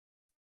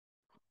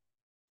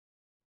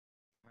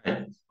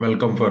Hi,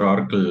 welcome for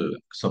Oracle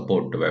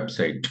support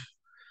website.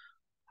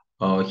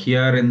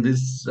 Here in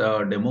this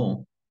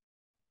demo,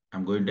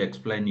 I'm going to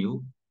explain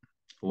you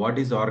what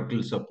is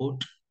Oracle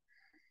support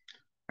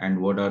and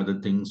what are the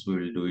things we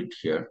will do it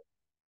here.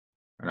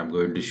 And I'm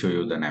going to show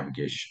you the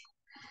navigation.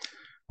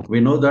 We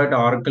know that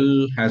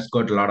Oracle has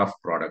got a lot of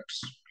products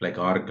like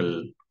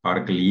Oracle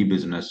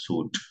e-business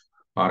suite,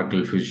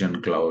 Oracle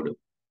Fusion Cloud.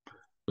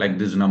 Like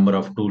this number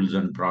of tools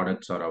and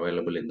products are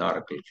available in the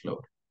Oracle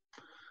Cloud.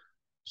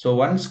 So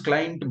once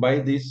client buy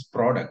these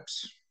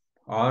products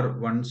or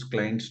once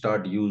client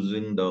start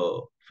using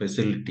the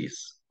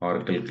facilities,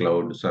 Oracle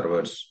Cloud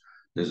servers,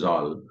 this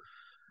all,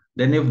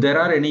 then if there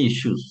are any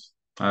issues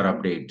or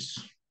updates,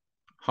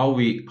 how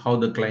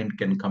the client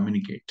can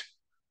communicate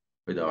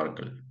with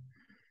Oracle.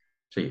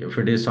 See,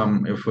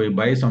 if we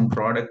buy some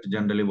product,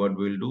 generally what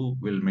we'll do,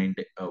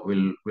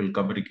 we'll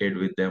communicate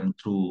with them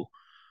through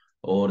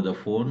over the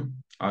phone,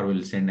 or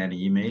we'll send an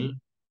email,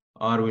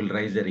 or we'll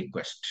raise a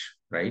request,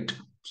 right?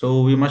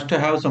 So we must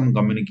have some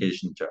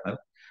communication channel.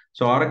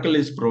 So Oracle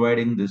is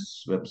providing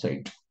this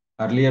website.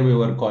 Earlier we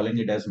were calling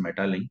it as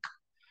Metalink.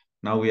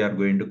 Now we are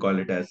going to call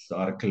it as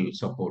Oracle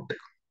Support.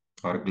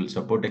 Oracle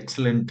Support,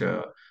 excellent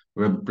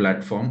web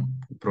platform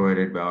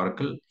provided by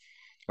Oracle.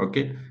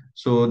 Okay,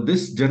 so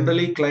this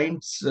generally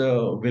clients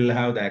will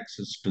have the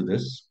access to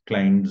this.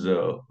 Clients,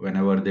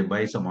 whenever they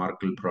buy some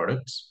Oracle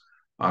products,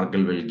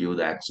 Oracle will give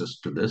the access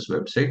to this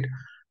website.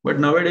 But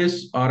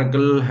nowadays,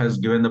 Oracle has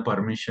given the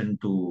permission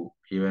to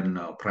even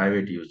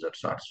private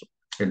users also.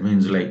 It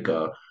means like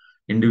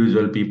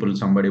individual people,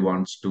 somebody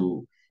wants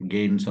to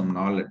gain some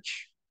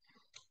knowledge,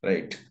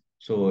 right?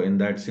 So in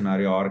that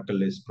scenario,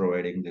 Oracle is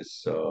providing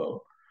this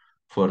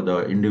for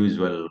the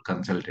individual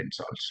consultants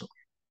also.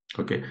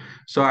 Okay,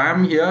 so I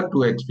am here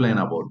to explain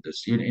about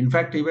this. In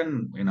fact,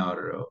 even in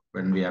our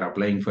when we are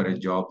applying for a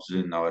jobs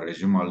in our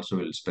resume, also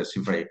will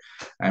specify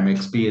I'm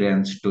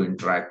experienced to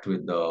interact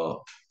with the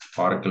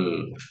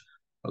Oracle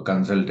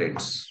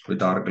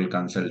Oracle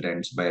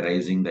consultants by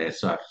raising the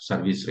SR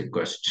service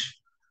request,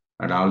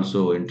 and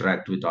also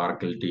interact with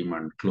Oracle team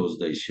and close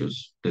the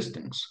issues. These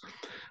things.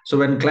 So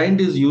when client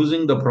is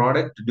using the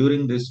product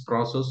during this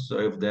process,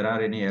 if there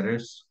are any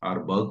errors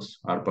or bugs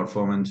or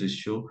performance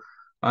issue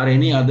or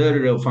any other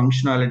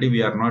functionality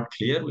we are not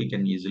clear, we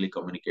can easily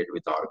communicate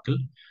with Oracle.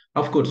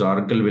 Of course,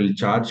 Oracle will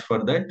charge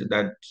for that.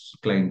 That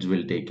clients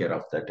will take care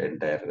of that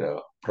entire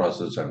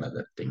process and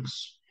other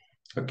things.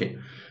 Okay.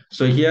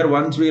 So here,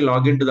 once we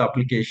log into the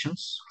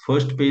applications,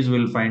 first page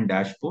will find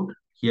dashboard.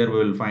 Here we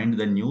will find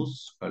the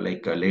news,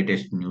 like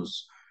latest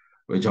news,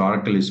 which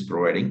Oracle is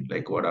providing,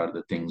 like what are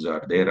the things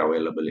are there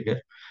available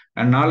here.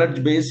 And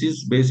knowledge base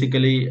is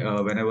basically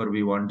whenever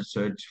we want to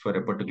search for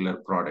a particular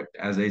product.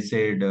 As I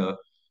said,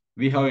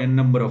 we have a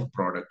number of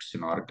products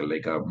in Oracle,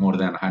 like more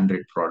than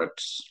 100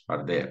 products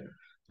are there,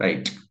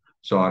 right?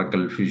 So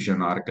Oracle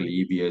Fusion, Oracle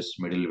EBS,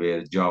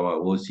 middleware, Java,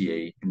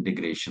 OCI,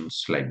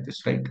 integrations like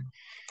this, right?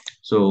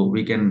 So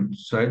we can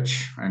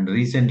search, and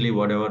recently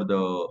whatever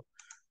the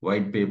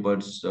white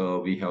papers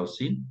we have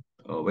seen,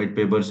 white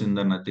papers in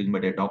the nothing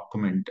but a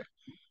document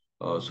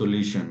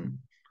solution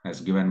as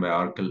given by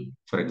Oracle.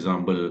 For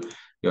example,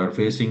 you are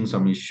facing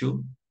some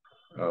issue,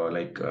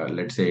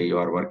 let's say you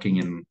are working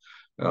in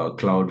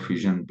Cloud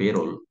Fusion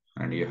payroll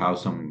and you have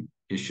some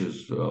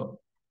issues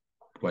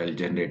while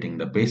generating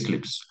the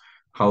payslips.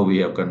 How we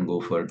can go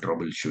for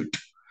troubleshoot?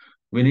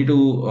 We need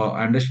to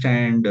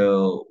understand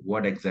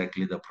what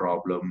exactly the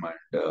problem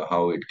and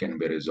how it can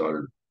be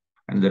resolved.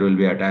 And there will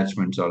be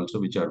attachments also,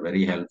 which are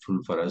very helpful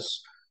for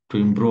us to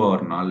improve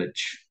our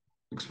knowledge,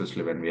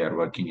 especially when we are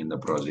working in the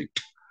project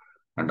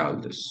and all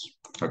this.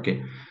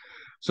 Okay.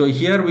 So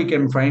here we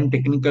can find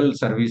technical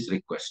service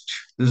request.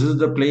 This is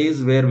the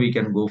place where we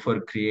can go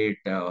for create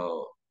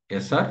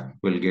SR.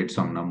 We'll get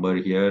some number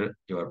here,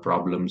 your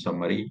problem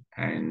summary,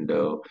 and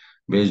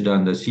based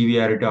on the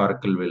severity,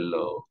 Oracle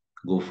will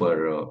go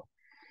for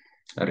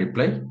a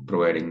reply,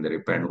 providing the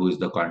reply and who is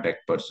the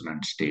contact person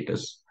and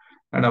status.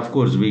 And of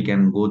course, we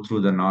can go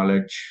through the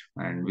knowledge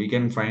and we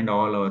can find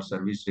all our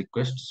service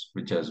requests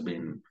which has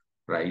been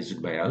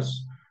raised by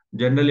us.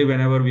 Generally,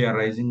 whenever we are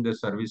raising the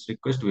service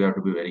request, we have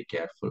to be very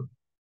careful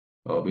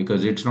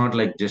because it's not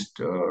like just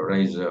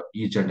raise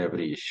each and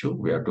every issue.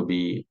 We have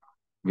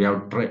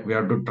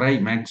to try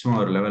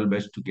maximum or level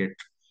best to get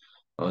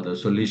the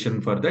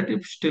solution for that.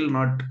 If still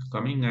not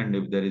coming and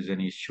if there is an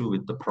issue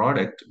with the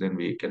product, then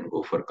we can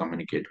go for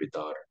communicate with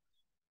our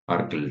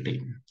Oracle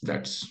team.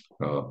 That's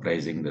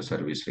raising the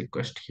service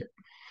request here.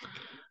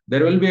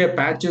 There will be a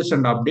patches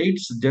and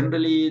updates.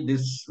 Generally,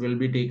 this will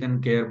be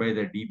taken care by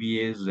the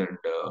DBAs and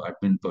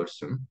admin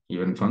person.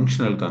 Even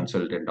functional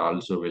consultant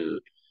also will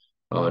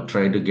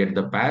try to get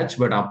the patch,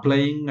 but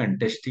applying and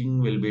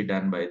testing will be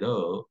done by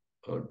the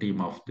team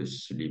of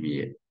this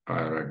DBA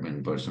or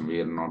admin person.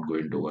 We are not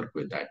going to work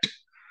with that.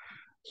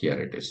 Here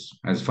it is.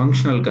 As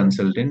functional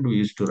consultant, we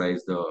used to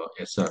raise the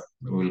SR.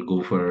 We'll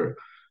go for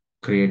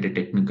create a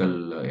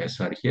technical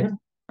SR here,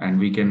 and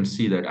we can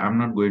see that I'm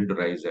not going to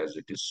raise as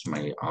it is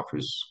my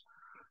office.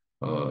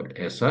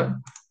 SR.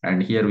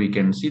 And here we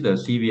can see the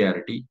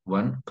severity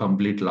 1,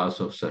 complete loss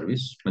of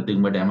service,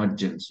 nothing but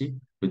emergency.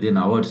 Within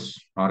hours,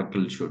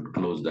 Oracle should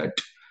close that.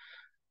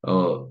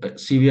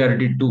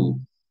 Severity 2,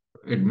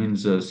 it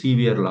means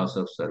severe loss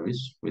of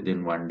service.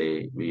 Within 1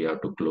 day, we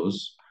have to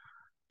close.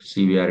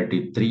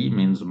 Severity 3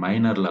 means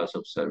minor loss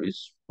of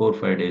service.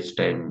 4-5 days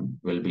time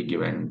will be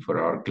given for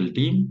Oracle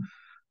team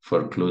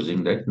for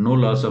closing that. No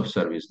loss of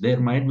service. There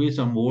might be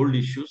some old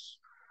issues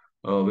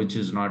which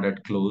is not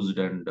at closed,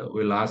 and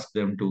we'll ask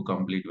them to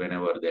complete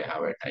whenever they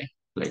have a time,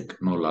 like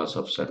no loss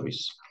of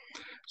service.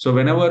 So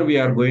whenever we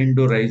are going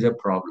to raise a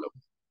problem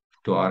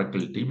to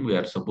Oracle team, we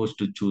are supposed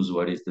to choose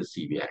what is the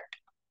severity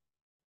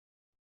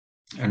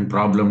and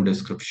problem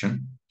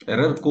description.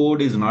 Error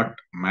code is not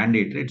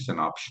mandatory, it's an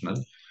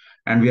optional.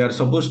 And we are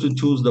supposed to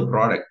choose the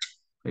product.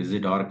 Is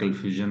it Oracle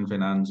Fusion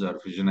Finance or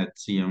Fusion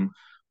HCM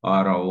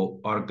or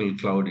Oracle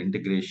Cloud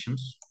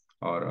Integrations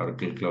or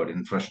Oracle Cloud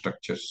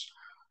Infrastructures?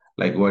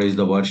 Like what is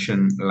the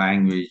version,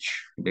 language,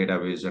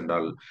 database, and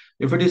all.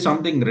 If it is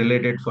something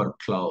related for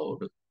cloud,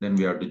 then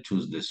we have to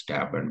choose this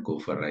tab and go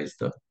for raise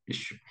the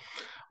issue.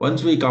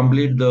 Once we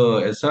complete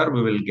the SR,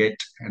 we will get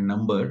a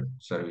number,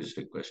 service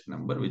request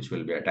number, which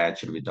will be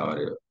attached with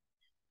our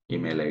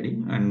email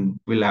ID, and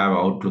we'll have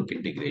Outlook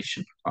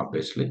integration,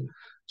 obviously.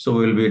 So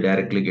we'll be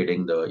directly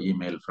getting the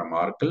email from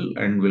Oracle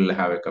and we'll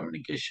have a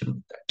communication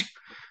with that.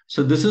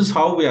 So this is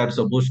how we are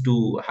supposed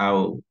to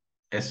have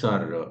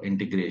SR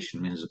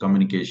integration, means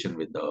communication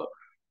with the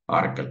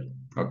Oracle.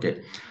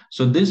 Okay.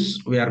 So this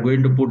we are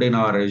going to put in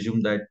our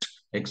resume that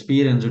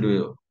experience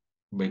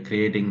by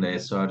creating the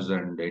SRs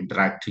and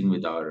interacting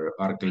with our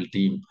Oracle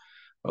team,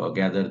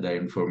 gather the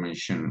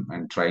information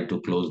and try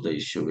to close the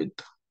issue with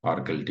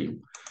Oracle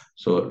team.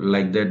 So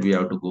like that, we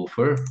have to go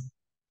for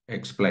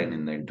explain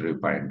in the interview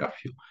point of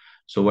view.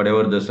 So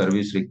whatever the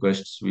service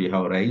requests we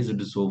have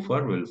raised so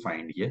far, we'll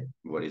find here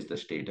what is the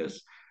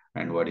status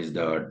and what is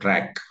the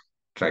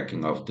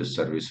tracking of this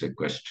service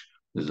request.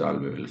 This is all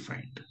we will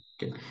find.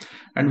 Okay,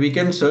 and we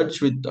can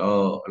search with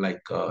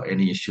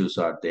any issues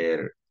are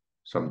there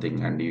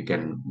something, and you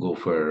can go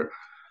for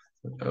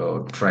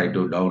try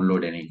to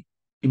download any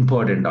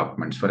important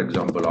documents. For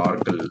example,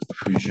 Oracle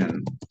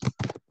Fusion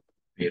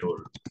payroll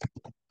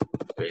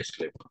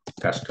payslip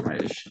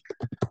customization.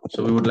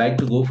 So we would like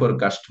to go for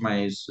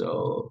customize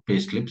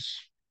payslips,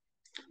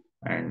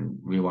 and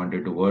we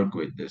wanted to work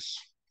with this.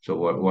 So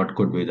what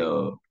could be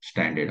the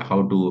standard?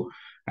 How to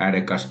add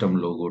a custom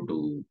logo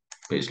to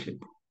payslip?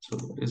 So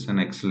it's an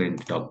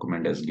excellent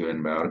document as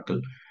given by Oracle.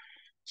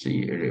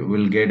 See,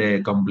 we'll get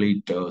a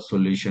complete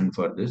solution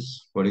for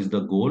this. What is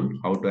the goal?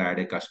 How to add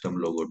a custom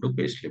logo to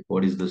payslip?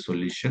 What is the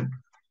solution?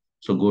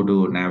 So go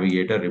to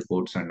Navigator,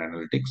 Reports and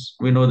Analytics.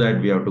 We know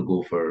that we have to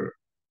go for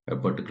a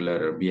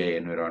particular BI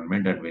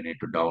environment and we need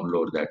to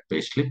download that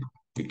payslip,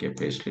 PK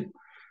payslip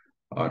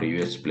or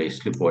US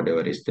payslip,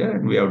 whatever is there.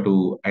 And we have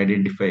to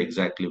identify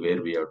exactly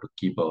where we have to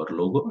keep our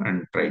logo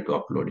and try to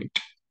upload it.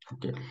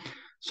 Okay.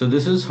 So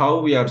this is how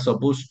we are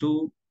supposed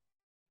to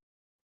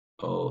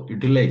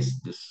utilize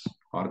this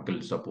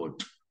Oracle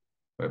support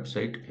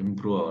website,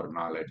 improve our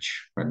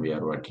knowledge when we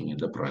are working in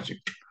the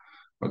project.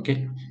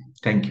 Okay.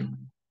 Thank you.